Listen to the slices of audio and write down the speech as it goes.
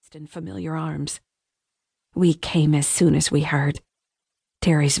nest in familiar arms. "We came as soon as we heard."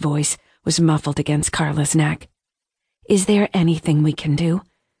 Terry's voice was muffled against Karla's neck. "Is there anything we can do?"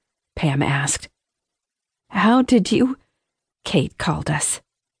 Pam asked. "How did you—" "Kate called us,"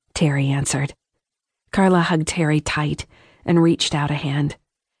 Terry answered. Karla hugged Terry tight and reached out a hand,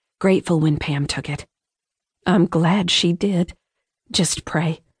 grateful when Pam took it. "I'm glad she did. Just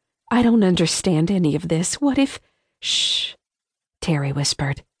pray. I don't understand any of this. What if—" "Shh," Terry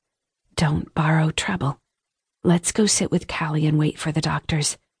whispered. "Don't borrow trouble. Let's go sit with Callie and wait for the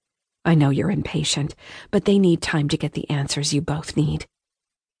doctors. I know you're impatient, but they need time to get the answers you both need."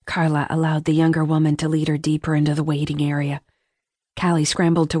 Karla allowed the younger woman to lead her deeper into the waiting area. Callie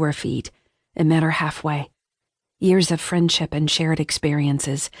scrambled to her feet and met her halfway. Years of friendship and shared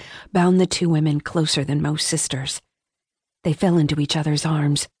experiences bound the two women closer than most sisters. They fell into each other's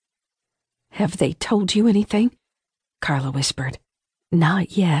arms. "Have they told you anything?" Karla whispered.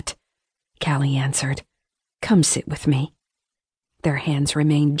 "Not yet," Callie answered. "Come sit with me." Their hands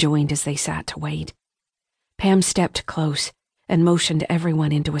remained joined as they sat to wait. Pam stepped close and motioned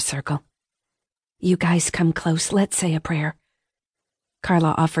everyone into a circle. "You guys come close, let's say a prayer."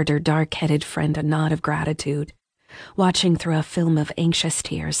 Karla offered her dark-headed friend a nod of gratitude, watching through a film of anxious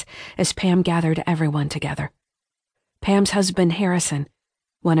tears as Pam gathered everyone together. Pam's husband Harrison,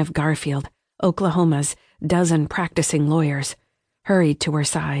 one of Garfield, Oklahoma's dozen practicing lawyers, hurried to her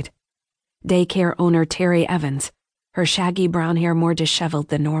side. Daycare owner Terry Evans, her shaggy brown hair more disheveled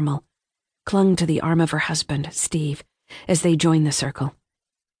than normal, clung to the arm of her husband, Steve, as they joined the circle.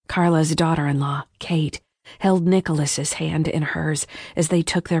 Karla's daughter-in-law, Kate, held Nicholas's hand in hers as they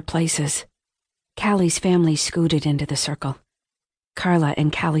took their places. Callie's family scooted into the circle. Karla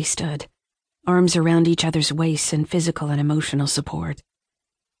and Callie stood, arms around each other's waists in physical and emotional support.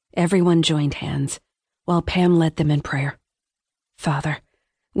 Everyone joined hands, while Pam led them in prayer. "Father,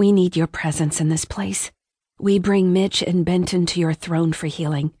 we need your presence in this place. We bring Mitch and Benton to your throne for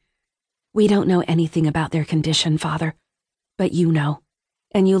healing. We don't know anything about their condition, Father, but you know,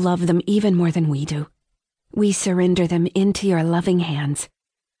 and you love them even more than we do. We surrender them into your loving hands.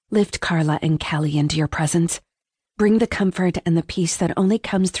 Lift Karla and Callie into your presence. Bring the comfort and the peace that only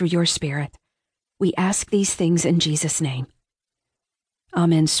comes through your Spirit. We ask these things in Jesus' name."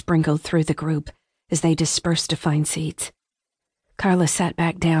 Amen sprinkled through the group as they dispersed to find seats. Karla sat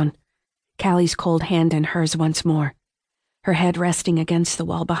back down, Callie's cold hand in hers once more, her head resting against the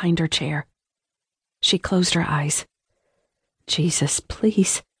wall behind her chair. She closed her eyes. "Jesus,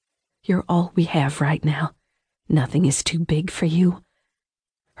 please, you're all we have right now. Nothing is too big for you."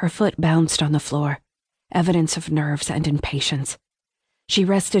 Her foot bounced on the floor, evidence of nerves and impatience. She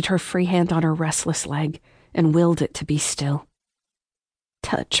rested her free hand on her restless leg and willed it to be still.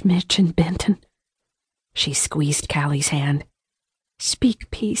 "Touch Mitch and Benton." She squeezed Callie's hand. "Speak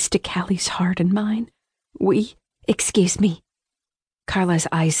peace to Callie's heart and mine. Excuse me." Karla's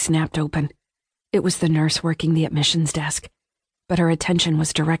eyes snapped open. It was the nurse working the admissions desk, but her attention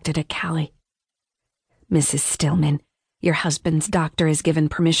was directed at Callie. "Mrs. Stillman, your husband's doctor has given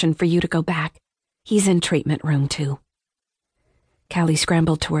permission for you to go back. He's in treatment room, too." Callie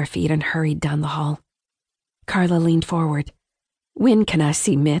scrambled to her feet and hurried down the hall. Karla leaned forward. "When can I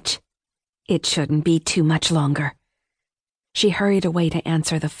see Mitch?" "It shouldn't be too much longer." She hurried away to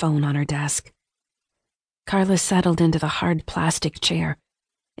answer the phone on her desk. Karla settled into the hard plastic chair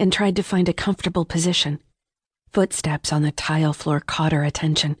and tried to find a comfortable position. Footsteps on the tile floor caught her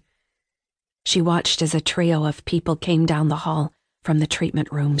attention. She watched as a trio of people came down the hall from the treatment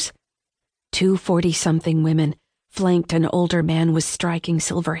rooms. 2 40-something women flanked an older man with striking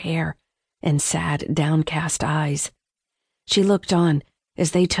silver hair and sad, downcast eyes. She looked on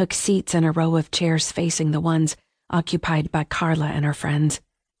as they took seats in a row of chairs facing the ones occupied by Karla and her friends.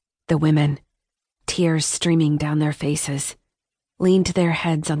 The women, tears streaming down their faces, leaned their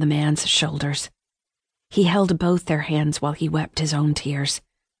heads on the man's shoulders. He held both their hands while he wept his own tears.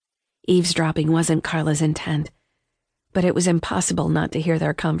 Eavesdropping wasn't Karla's intent, but it was impossible not to hear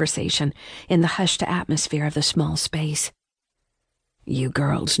their conversation in the hushed atmosphere of the small space. "You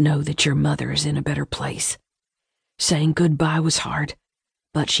girls know that your mother is in a better place. Saying goodbye was hard,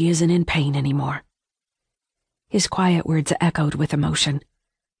 but she isn't in pain anymore." His quiet words echoed with emotion.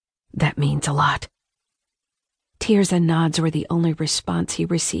 "That means a lot." Tears and nods were the only response he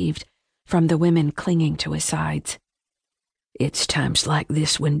received from the women clinging to his sides. "It's times like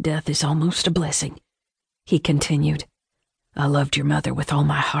this when death is almost a blessing," he continued. "I loved your mother with all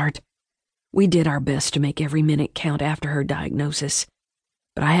my heart. We did our best to make every minute count after her diagnosis.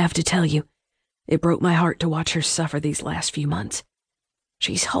 But I have to tell you, it broke my heart to watch her suffer these last few months.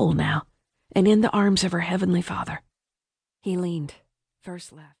 She's whole now, and in the arms of her Heavenly Father." He leaned, first left.